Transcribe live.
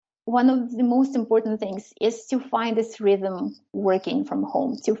one of the most important things is to find this rhythm working from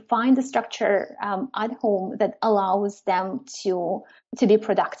home, to find the structure at home that allows them to be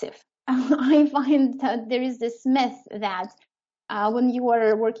productive. I find that there is this myth that when you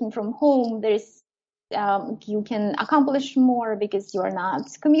are working from home, you can accomplish more because you are not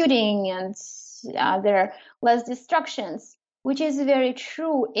commuting and there are less distractions, which is very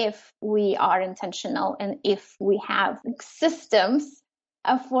true if we are intentional and if we have systems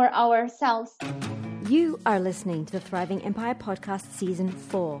for ourselves. You are listening to the Thriving Empire Podcast Season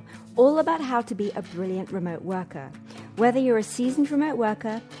 4, all about how to be a brilliant remote worker. Whether you're a seasoned remote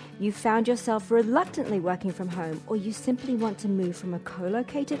worker, you found yourself reluctantly working from home, or you simply want to move from a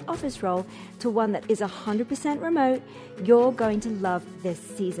co-located office role to one that is 100% remote, you're going to love this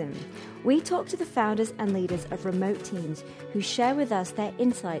season. We talk to the founders and leaders of remote teams who share with us their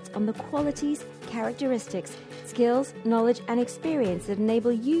insights on the qualities, characteristics, skills, knowledge, and experience that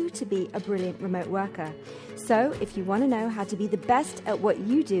enable you to be a brilliant remote worker. So if you want to know how to be the best at what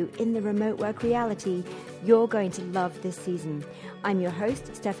you do in the remote work reality, you're going to love this season. I'm your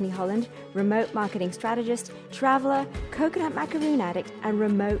host, Stephanie Holland, remote marketing strategist, traveler, coconut macaroon addict, and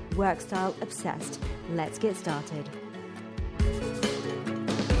remote work style obsessed. Let's get started.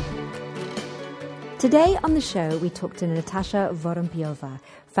 Today on the show, we talk to Natasha Vorompiova,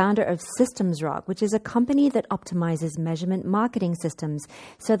 founder of Systems Rock, which is a company that optimizes measurement marketing systems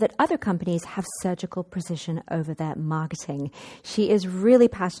so that other companies have surgical precision over their marketing. She is really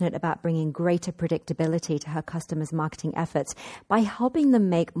passionate about bringing greater predictability to her customers' marketing efforts by helping them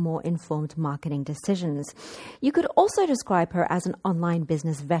make more informed marketing decisions. You could also describe her as an online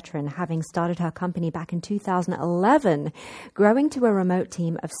business veteran, having started her company back in 2011, growing to a remote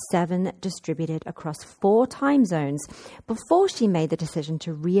team of 7 distributed across 4 time zones before she made the decision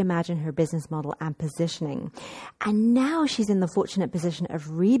to reimagine her business model and positioning. And now she's in the fortunate position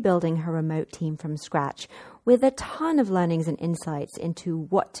of rebuilding her remote team from scratch with a ton of learnings and insights into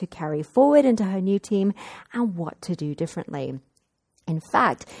what to carry forward into her new team and what to do differently. In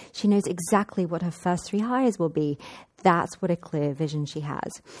fact, she knows exactly what her first 3 hires will be. That's what a clear vision she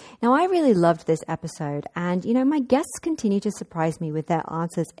has. Now, I really loved this episode, and my guests continue to surprise me with their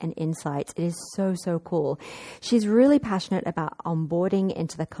answers and insights. It is so, so cool. She's really passionate about onboarding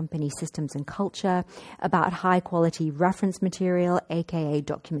into the company systems and culture, about high quality reference material, aka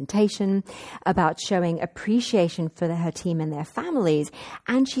documentation, about showing appreciation for her team and their families,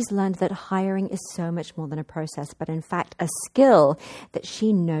 and she's learned that hiring is so much more than a process, but in fact a skill that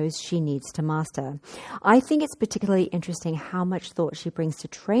she knows she needs to master. I think it's particularly interesting how much thought she brings to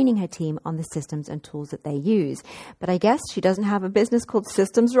training her team on the systems and tools that they use. But I guess she doesn't have a business called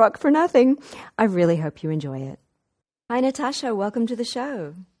Systems Rock for nothing. I really hope you enjoy it. Hi, Natasha. Welcome to the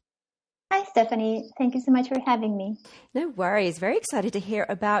show. Hi, Stephanie. Thank you so much for having me. No worries. Very excited to hear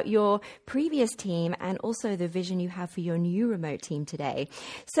about your previous team and also the vision you have for your new remote team today.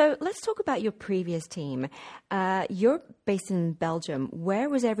 So let's talk about your previous team. You're based in Belgium. Where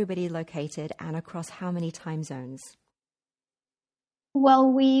was everybody located and across how many time zones?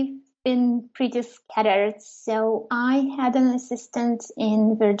 Well, we've been pretty scattered. So I had an assistant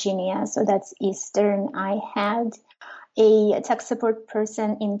in Virginia, so that's Eastern. I had a tech support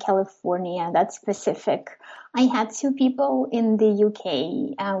person in California, that's Pacific. I had 2 people in the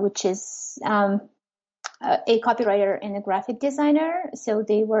UK, which is a copywriter and a graphic designer. So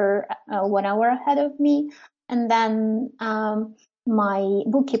they were 1 hour ahead of me. And then my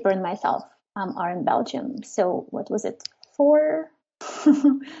bookkeeper and myself are in Belgium. So what was it? 4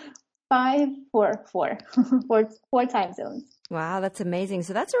 time zones. Wow, that's amazing.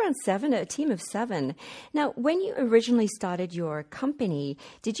 So that's around 7, a team of 7. Now, when you originally started your company,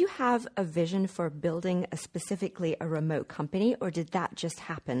 did you have a vision for building specifically a remote company, or did that just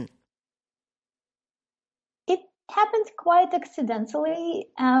happen? It happened quite accidentally.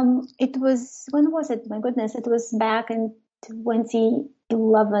 It was, when was it? My goodness, it was back in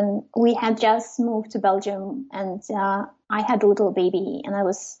 2011. We had just moved to Belgium, and I had a little baby, and I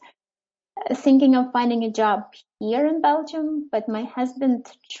was thinking of finding a job here in Belgium, but my husband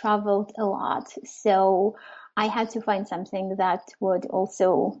traveled a lot. So I had to find something that would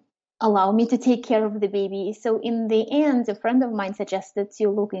also allow me to take care of the baby. So in the end, a friend of mine suggested to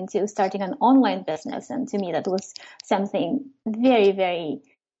look into starting an online business. And to me, that was something very, very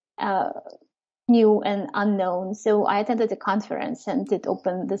new and unknown. So I attended a conference, and it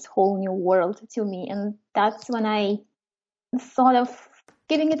opened this whole new world to me. And that's when I thought of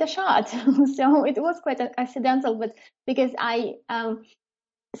giving it a shot. So it was quite accidental, but because I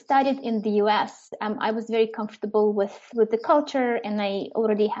studied in the US, I was very comfortable with the culture, and I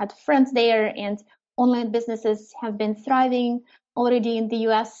already had friends there, and online businesses have been thriving already in the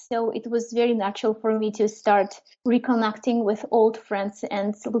US, so it was very natural for me to start reconnecting with old friends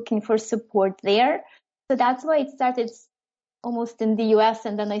and looking for support there. So that's why it started almost in the US,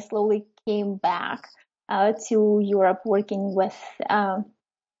 and then I slowly came back to Europe, working with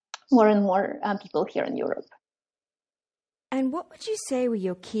more and more people here in Europe. And what would you say were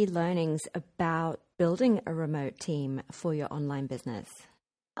your key learnings about building a remote team for your online business?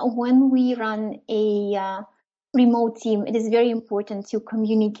 When we run a remote team, it is very important to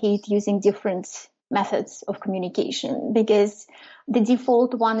communicate using different methods of communication, because the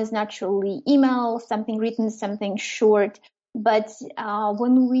default one is naturally email, something written, something short. But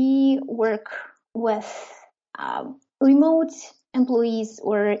when we work with remote employees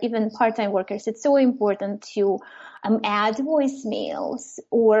or even part-time workers, it's so important to add voicemails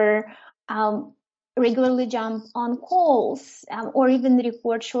or regularly jump on calls or even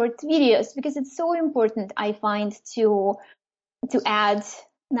record short videos, because it's so important, I find, to add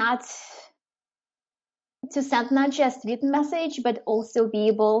to send not just written message, but also be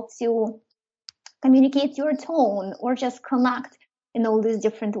able to communicate your tone or just connect in all these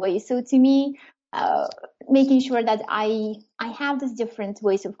different ways. So to me, making sure that I have these different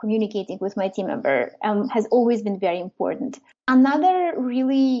ways of communicating with my team member has always been very important. Another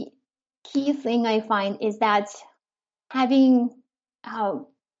really key thing I find is that having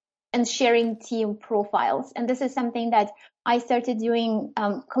and sharing team profiles. And this is something that I started doing,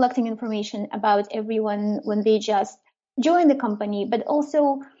 collecting information about everyone when they just join the company, but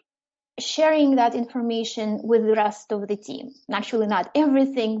also sharing that information with the rest of the team. Naturally, not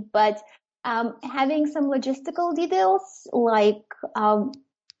everything, but having some logistical details like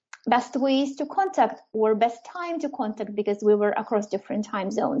best ways to contact or best time to contact, because we were across different time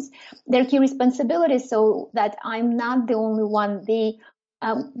zones. Their key responsibilities, so that I'm not the only one they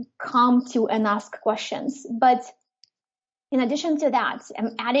come to and ask questions. But in addition to that,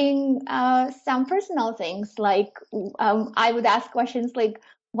 I'm adding some personal things, like I would ask questions like,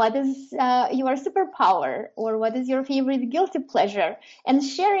 what is your superpower, or what is your favorite guilty pleasure, and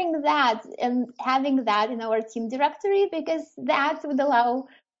sharing that and having that in our team directory, because that would allow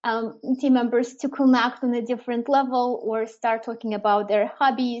team members to connect on a different level, or start talking about their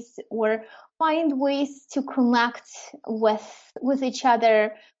hobbies, or find ways to connect with each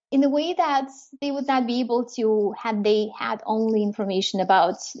other in a way that they would not be able to had they had only information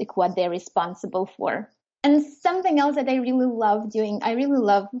about like what they're responsible for. And something else that I really love doing, I really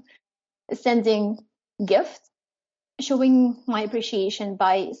love sending gifts, showing my appreciation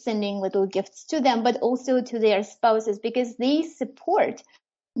by sending little gifts to them, but also to their spouses, because they support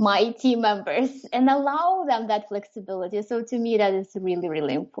my team members and allow them that flexibility. So to me, that is really,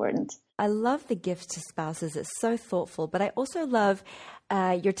 really important. I love the gifts to spouses. It's so thoughtful, but I also love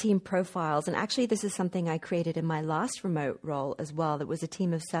your team profiles. And actually, this is something I created in my last remote role as well. There was a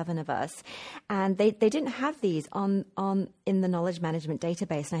team of 7 of us, and they didn't have these on in the knowledge management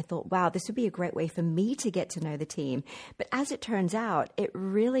database. And I thought, wow, this would be a great way for me to get to know the team. But as it turns out, it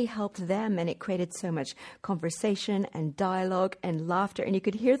really helped them, and it created so much conversation and dialogue and laughter. And you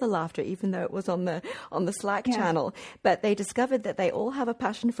could hear the laughter, even though it was on the Slack channel. But they discovered that they all have a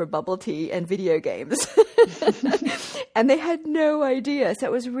passion for bubble tea and video games. And they had no idea. So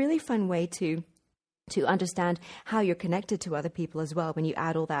it was a really fun way to understand how you're connected to other people as well when you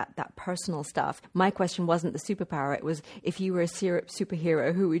add all that personal stuff. My question wasn't the superpower. It was, if you were a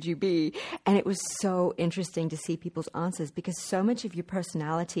superhero, who would you be? And it was so interesting to see people's answers, because so much of your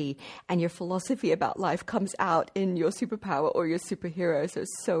personality and your philosophy about life comes out in your superpower or your superhero. So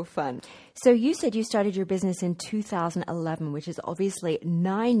it's so fun. So you said you started your business in 2011, which is obviously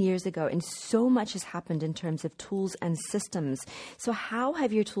 9 years ago, and so much has happened in terms of tools and systems. So how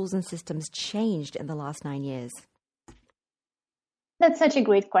have your tools and systems changed in the last 9 years? That's such a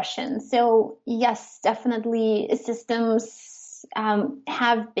great question. So yes, definitely systems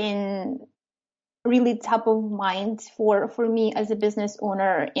have been really top of mind for me as a business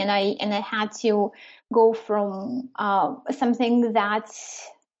owner. And I had to go from something that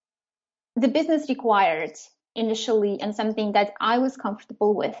the business required initially and something that I was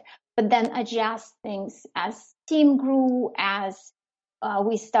comfortable with, but then adjust things as team grew, as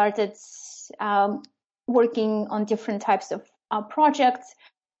we started working on different types of projects.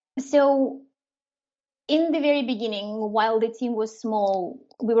 So in the very beginning, while the team was small,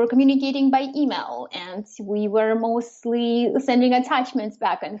 we were communicating by email and we were mostly sending attachments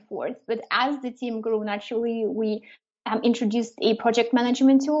back and forth. But as the team grew, naturally, we introduced a project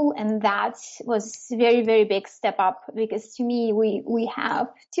management tool, and that was a very, very big step up, because to me, we have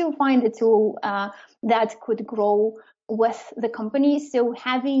to find a tool that could grow with the company. So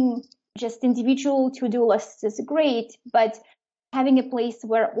having just individual to-do lists is great, but having a place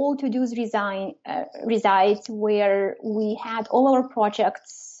where all to-dos reside, where we had all our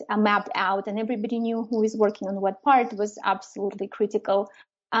projects mapped out and everybody knew who is working on what part was absolutely critical.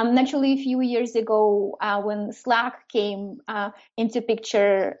 Naturally, a few years ago, when Slack came into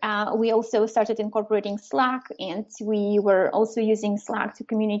picture, we also started incorporating Slack, and we were also using Slack to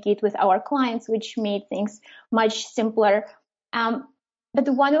communicate with our clients, which made things much simpler. But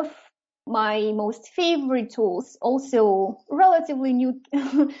one of my most favorite tools, also relatively new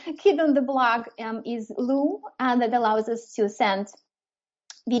kid on the block, is Loom, that allows us to send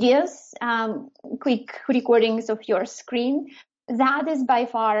videos, quick recordings of your screen. That is by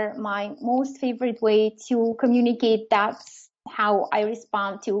far my most favorite way to communicate. That's how I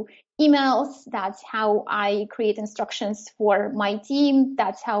respond to emails. That's how I create instructions for my team.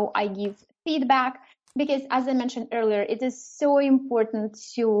 That's how I give feedback. Because as I mentioned earlier, it is so important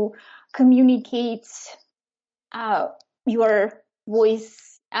to communicate your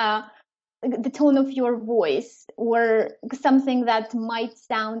voice, the tone of your voice, or something that might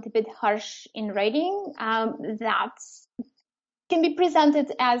sound a bit harsh in writing, that can be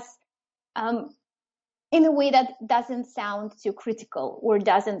presented as in a way that doesn't sound too critical or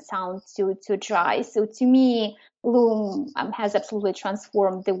doesn't sound too dry. So to me, Loom has absolutely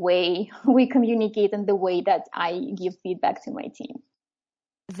transformed the way we communicate and the way that I give feedback to my team.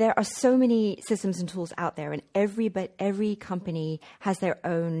 There are so many systems and tools out there, and every company has their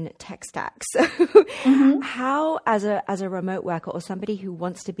own tech stack. So how, as a remote worker or somebody who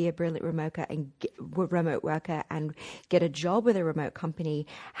wants to be a brilliant remote worker and get a job with a remote company,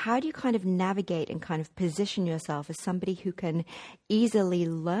 how do you kind of navigate and kind of position yourself as somebody who can easily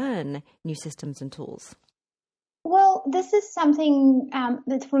learn new systems and tools? Well, this is something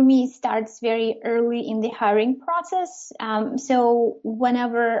that for me starts very early in the hiring process. So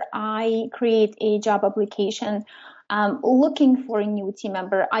whenever I create a job application, looking for a new team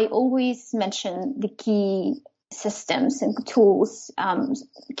member, I always mention the key systems and tools,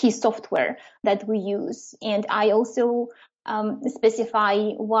 key software that we use. And I also specify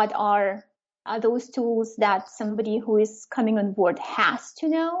what are those tools that somebody who is coming on board has to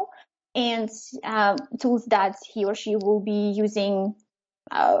know, and tools that he or she will be using,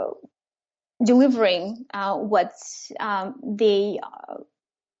 delivering what they,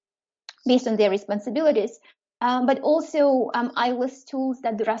 based on their responsibilities. But also I list tools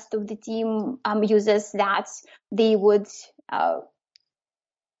that the rest of the team uses that they would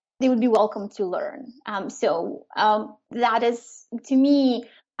be welcome to learn. So that is, to me,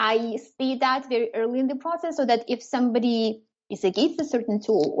 I state that very early in the process, so that if somebody is against a certain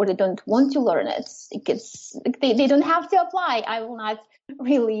tool or they don't want to learn it, they don't have to apply. I will not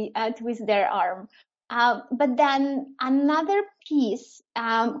really twist their arm. But then another piece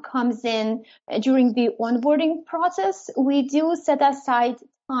comes in during the onboarding process. We do set aside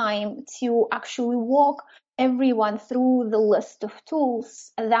time to actually walk everyone through the list of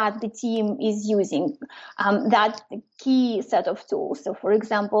tools that the team is using, that key set of tools. So, for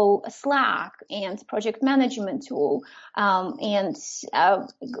example, Slack and project management tool, and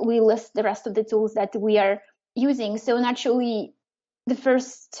we list the rest of the tools that we are using. So naturally, the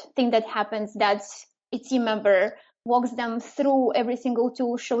first thing that happens, that a team member walks them through every single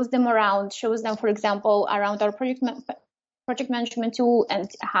tool, shows them, for example, around our project management tool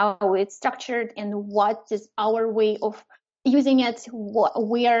and how it's structured and what is our way of using it,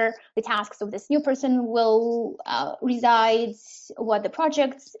 where the tasks of this new person will reside, what the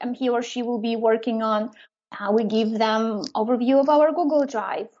projects he or she will be working on. We give them overview of our Google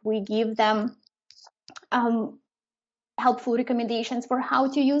Drive. We give them helpful recommendations for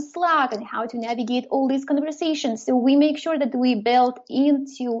how to use Slack and how to navigate all these conversations. So we make sure that we build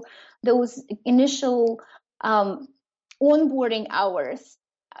into those initial onboarding hours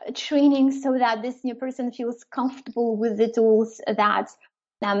training, so that this new person feels comfortable with the tools that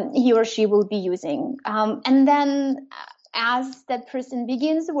he or she will be using. And then as that person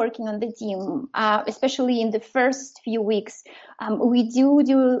begins working on the team, especially in the first few weeks, we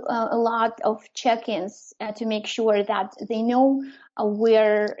do a lot of check-ins to make sure that they know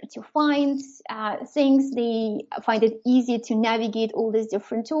where to find things. They find it easy to navigate all these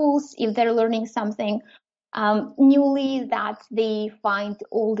different tools. If they're learning something newly, that they find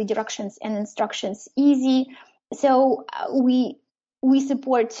all the directions and instructions easy. So we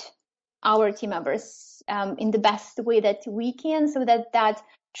support our team members in the best way that we can, so that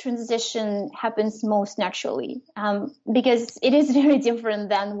transition happens most naturally, because it is very different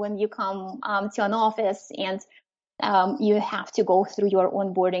than when you come to an office and you have to go through your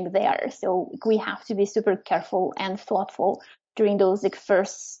onboarding there. So we have to be super careful and thoughtful during those like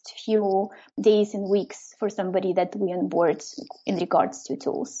first few days and weeks for somebody that we onboard in regards to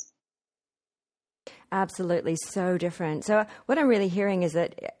tools. Absolutely, so different. So what I'm really hearing is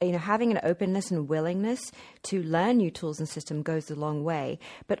that, you know, having an openness and willingness to learn new tools and systems goes a long way.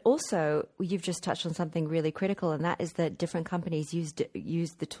 But also, you've just touched on something really critical, and that is that different companies use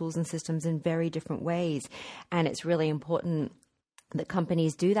the tools and systems in very different ways, and it's really important that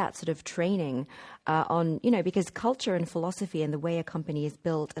companies do that sort of training on, you know, because culture and philosophy and the way a company is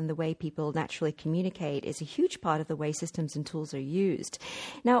built and the way people naturally communicate is a huge part of the way systems and tools are used.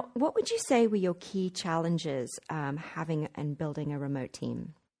 Now, what would you say were your key challenges having and building a remote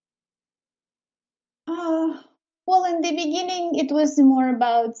team? Well, in the beginning, it was more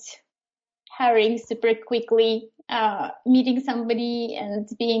about hiring super quickly, meeting somebody and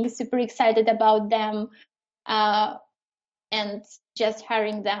being super excited about them. And just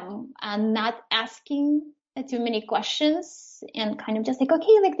hiring them and not asking too many questions and kind of just like,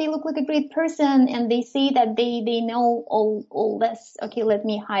 okay, like they look like a great person and they say that they know all this. Okay, let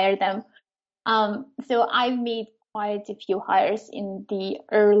me hire them. So I've made quite a few hires in the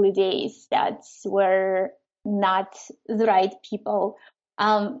early days that were not the right people.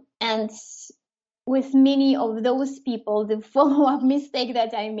 And with many of those people, the follow-up mistake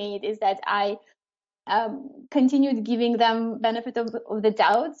that I made is that I continued giving them benefit of the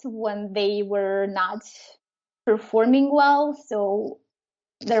doubt when they were not performing well. So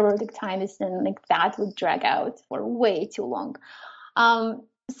there were like times when like that would drag out for way too long.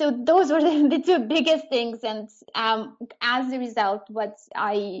 So those were the two biggest things. And as a result, what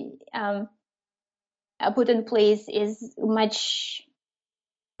I put in place is much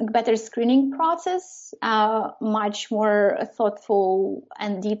better screening process, much more thoughtful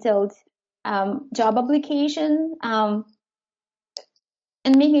and detailed job application, and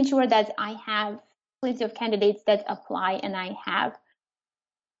making sure that I have plenty of candidates that apply and I have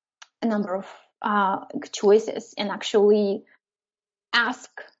a number of choices and actually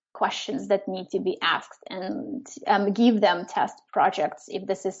ask questions that need to be asked and give them test projects if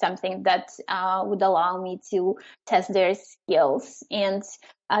this is something that would allow me to test their skills and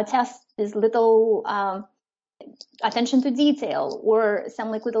test this little attention to detail or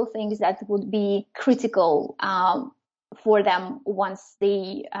some like little things that would be critical for them once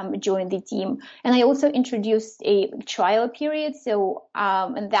they join the team. And I also introduced a trial period. So,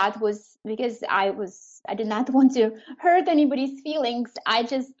 and that was because I did not want to hurt anybody's feelings. I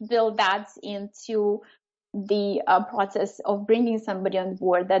just built that into the process of bringing somebody on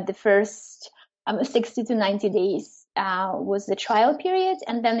board, that the first 60 to 90 days was the trial period.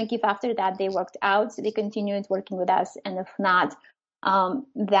 And then if after that they worked out, so they continued working with us. And if not,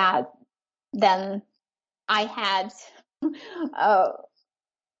 then I had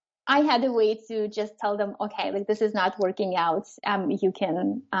a way to just tell them, okay, like this is not working out. You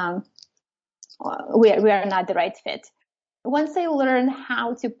can, we are not the right fit. Once I learned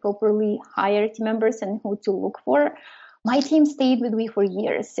how to properly hire team members and who to look for, my team stayed with me for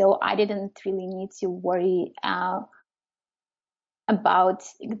years. So I didn't really need to worry about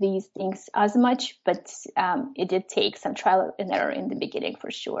these things as much, but it did take some trial and error in the beginning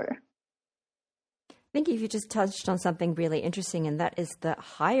for sure. I think you just touched on something really interesting, and that is that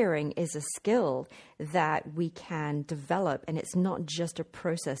hiring is a skill that we can develop, and it's not just a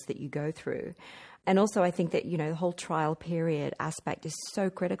process that you go through. And also, I think that, you know, the whole trial period aspect is so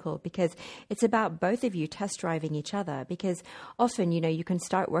critical because it's about both of you test driving each other, because often, you know, you can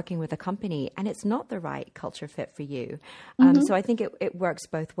start working with a company and it's not the right culture fit for you. So I think it works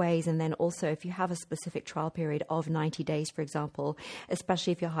both ways. And then also, if you have a specific trial period of 90 days, for example,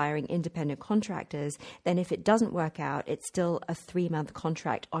 especially if you're hiring independent contractors, then if it doesn't work out, it's still a 3-month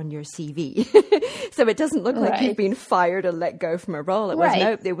contract on your CV. So it doesn't look like you've been fired or let go from a role. It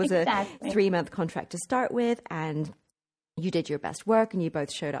was it was a 3-month contract to start with, and you did your best work and you both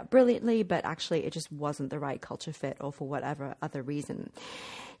showed up brilliantly, but actually it just wasn't the right culture fit or for whatever other reason.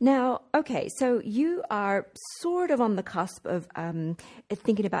 Now, okay, so you are sort of on the cusp of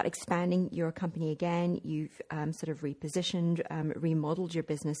thinking about expanding your company again. You've sort of repositioned, remodeled your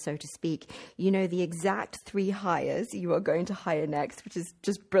business, so to speak. You know the exact 3 hires you are going to hire next, which is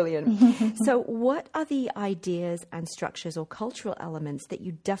just brilliant. So what are the ideas and structures or cultural elements that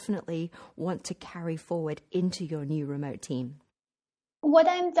you definitely want to carry forward into your new remote team? What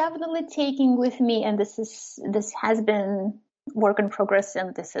I'm definitely taking with me, and this has been work in progress,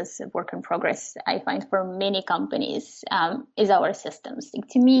 and this is a work in progress, I find, for many companies, is our systems. Like,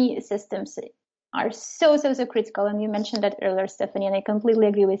 to me, systems are so critical. And you mentioned that earlier, Stephanie, and I completely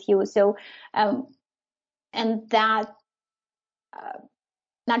agree with you. So, and that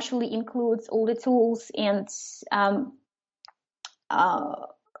naturally includes all the tools and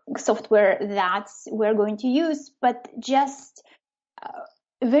software that we're going to use, but just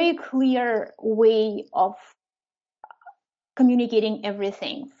a very clear way of communicating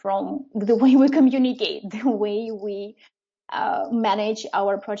everything, from the way we communicate, the way we manage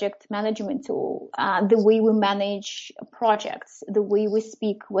our project management tool, the way we manage projects, the way we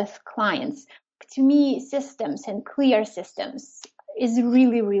speak with clients. To me, systems and clear systems is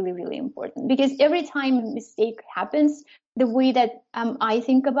really, really, really important, because every time a mistake happens, the way that I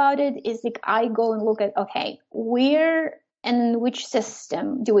think about it is like I go and look at, okay, where and which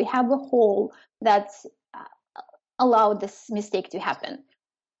system do we have a hole that's allowed this mistake to happen?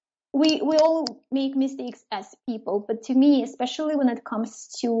 We all make mistakes as people, but to me, especially when it comes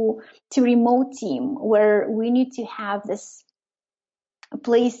to remote team, where we need to have this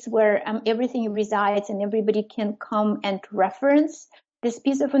place where everything resides and everybody can come and reference this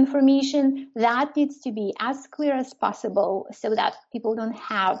piece of information, that needs to be as clear as possible so that people don't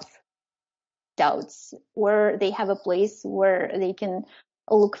have doubts, or they have a place where they can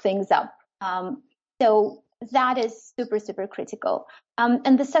look things up. So that is super, super critical.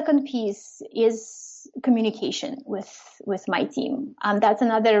 And the second piece is communication with my team. That's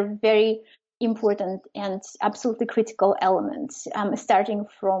another very important and absolutely critical element, starting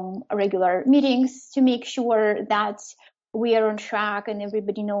from regular meetings to make sure that we are on track and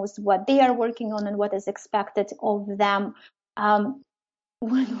everybody knows what they are working on and what is expected of them.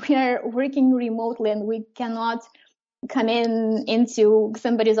 When we are working remotely and we cannot come into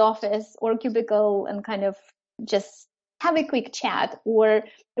somebody's office or cubicle and kind of just have a quick chat or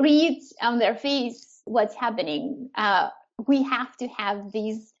read on their face what's happening, we have to have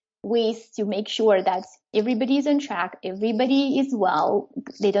these ways to make sure that everybody is on track, everybody is well,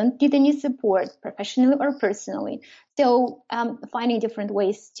 they don't need any support, professionally or personally. So finding different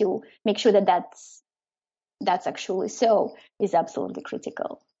ways to make sure that that's actually so is absolutely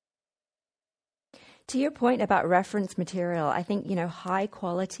critical. To your point about reference material, I think, high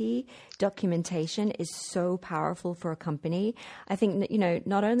quality documentation is so powerful for a company. I think,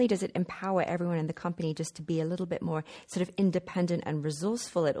 not only does it empower everyone in the company just to be a little bit more sort of independent and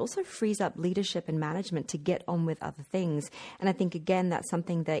resourceful, it also frees up leadership and management to get on with other things. And I think, again, that's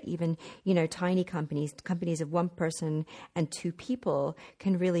something that even, tiny companies of one person and two people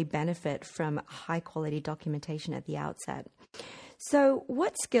can really benefit from high quality documentation at the outset. So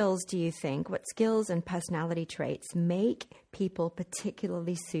what skills and personality traits make people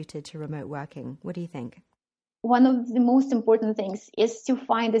particularly suited to remote working? What do you think? One of the most important things is to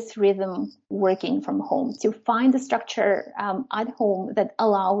find this rhythm working from home, to find the structure at home that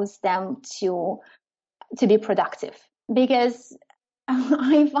allows them to be productive. Because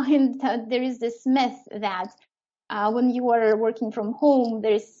I find that there is this myth that when you are working from home,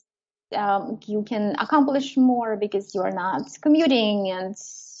 you can accomplish more because you're not commuting and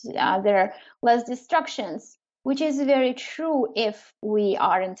there are less distractions, which is very true if we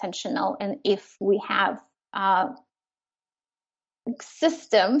are intentional and if we have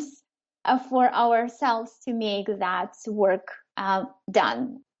systems for ourselves to make that work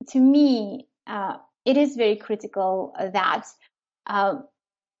done. To me, it is very critical that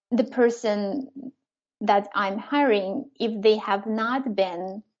the person that I'm hiring, if they have not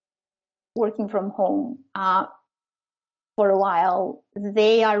been working from home for a while,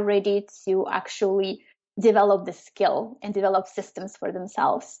 they are ready to actually develop the skill and develop systems for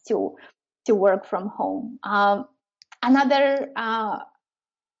themselves to work from home. Another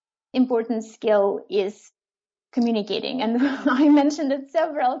important skill is communicating, and I mentioned it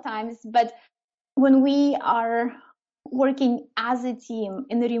several times, but when we are working as a team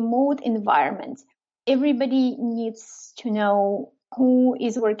in a remote environment, everybody needs to know who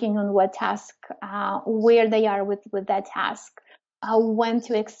is working on what task, where they are with that task, when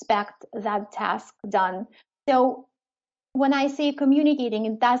to expect that task done. So when I say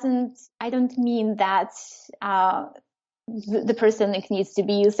communicating, I don't mean that the person needs to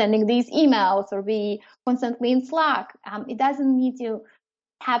be sending these emails or be constantly in Slack. It doesn't need to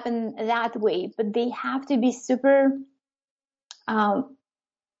happen that way, but they have to be super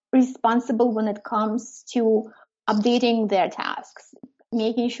responsible when it comes to updating their tasks,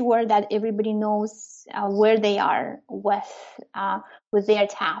 making sure that everybody knows where they are with their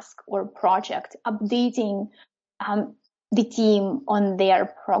task or project, updating the team on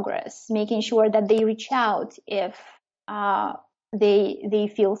their progress, making sure that they reach out if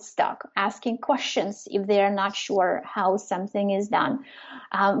they feel stuck, asking questions if they are not sure how something is done,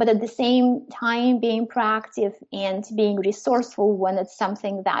 but at the same time being proactive and being resourceful when it's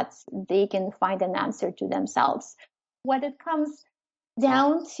something that they can find an answer to themselves. What it comes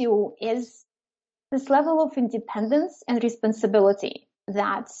down to is this level of independence and responsibility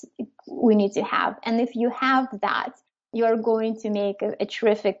that we need to have. And if you have that, you're going to make a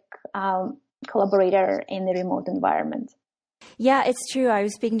terrific collaborator in the remote environment. Yeah, it's true. I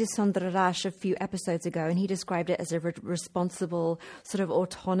was speaking to Sondra Rash a few episodes ago, and he described it as a responsible, sort of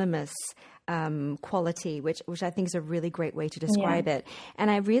autonomous quality, which I think is a really great way to describe it. And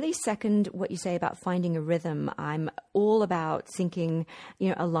I really second what you say about finding a rhythm. I'm all about syncing,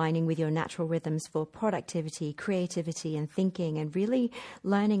 aligning with your natural rhythms for productivity, creativity, and thinking, and really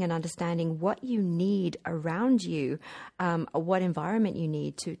learning and understanding what you need around you, what environment you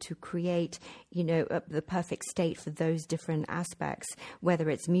need to create, the perfect state for those different aspects, whether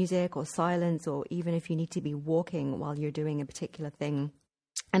it's music or silence, or even if you need to be walking while you're doing a particular thing.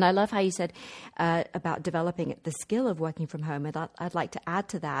 And I love how you said about developing the skill of working from home. And I'd like to add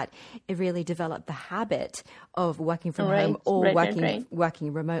to that, it really developed the habit of working from home or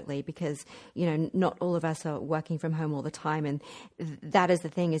working remotely, because, not all of us are working from home all the time. And that is the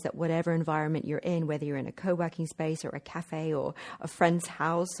thing, is that whatever environment you're in, whether you're in a co-working space or a cafe or a friend's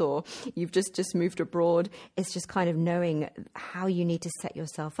house, or you've just moved abroad, it's just kind of knowing how you need to set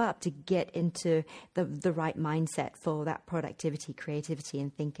yourself up to get into the right mindset for that productivity, creativity,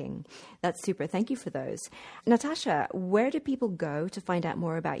 and thinking. That's super. Thank you for those. Natasha, where do people go to find out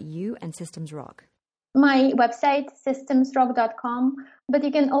more about you and Systems Rock? My website, systemsrock.com, but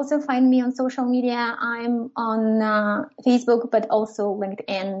you can also find me on social media. I'm on Facebook, but also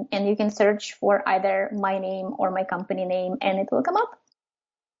LinkedIn, and you can search for either my name or my company name, and it will come up.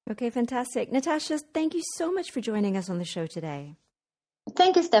 Okay, fantastic. Natasha, thank you so much for joining us on the show today.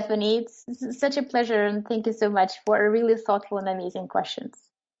 Thank you, Stephanie. It's such a pleasure, and thank you so much for really thoughtful and amazing questions.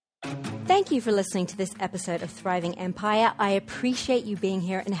 Thank you for listening to this episode of Thriving Empire. I appreciate you being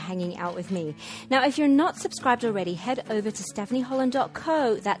here and hanging out with me. Now, if you're not subscribed already, head over to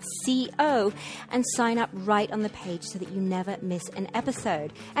stephanieholland.co, that's C-O, and sign up right on the page so that you never miss an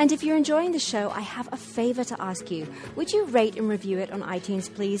episode. And if you're enjoying the show, I have a favor to ask you. Would you rate and review it on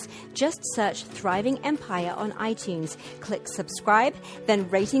iTunes, please? Just search Thriving Empire on iTunes. Click subscribe, then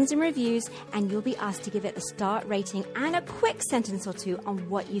ratings and reviews, and you'll be asked to give it a star rating and a quick sentence or two on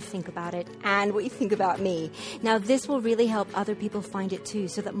what you think about it and what you think about me. Now, this will really help other people find it too,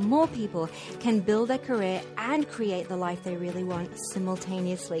 so that more people can build their career and create the life they really want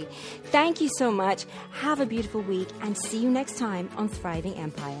simultaneously. Thank you so much. Have a beautiful week, and see you next time on Thriving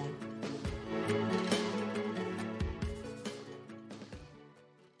Empire.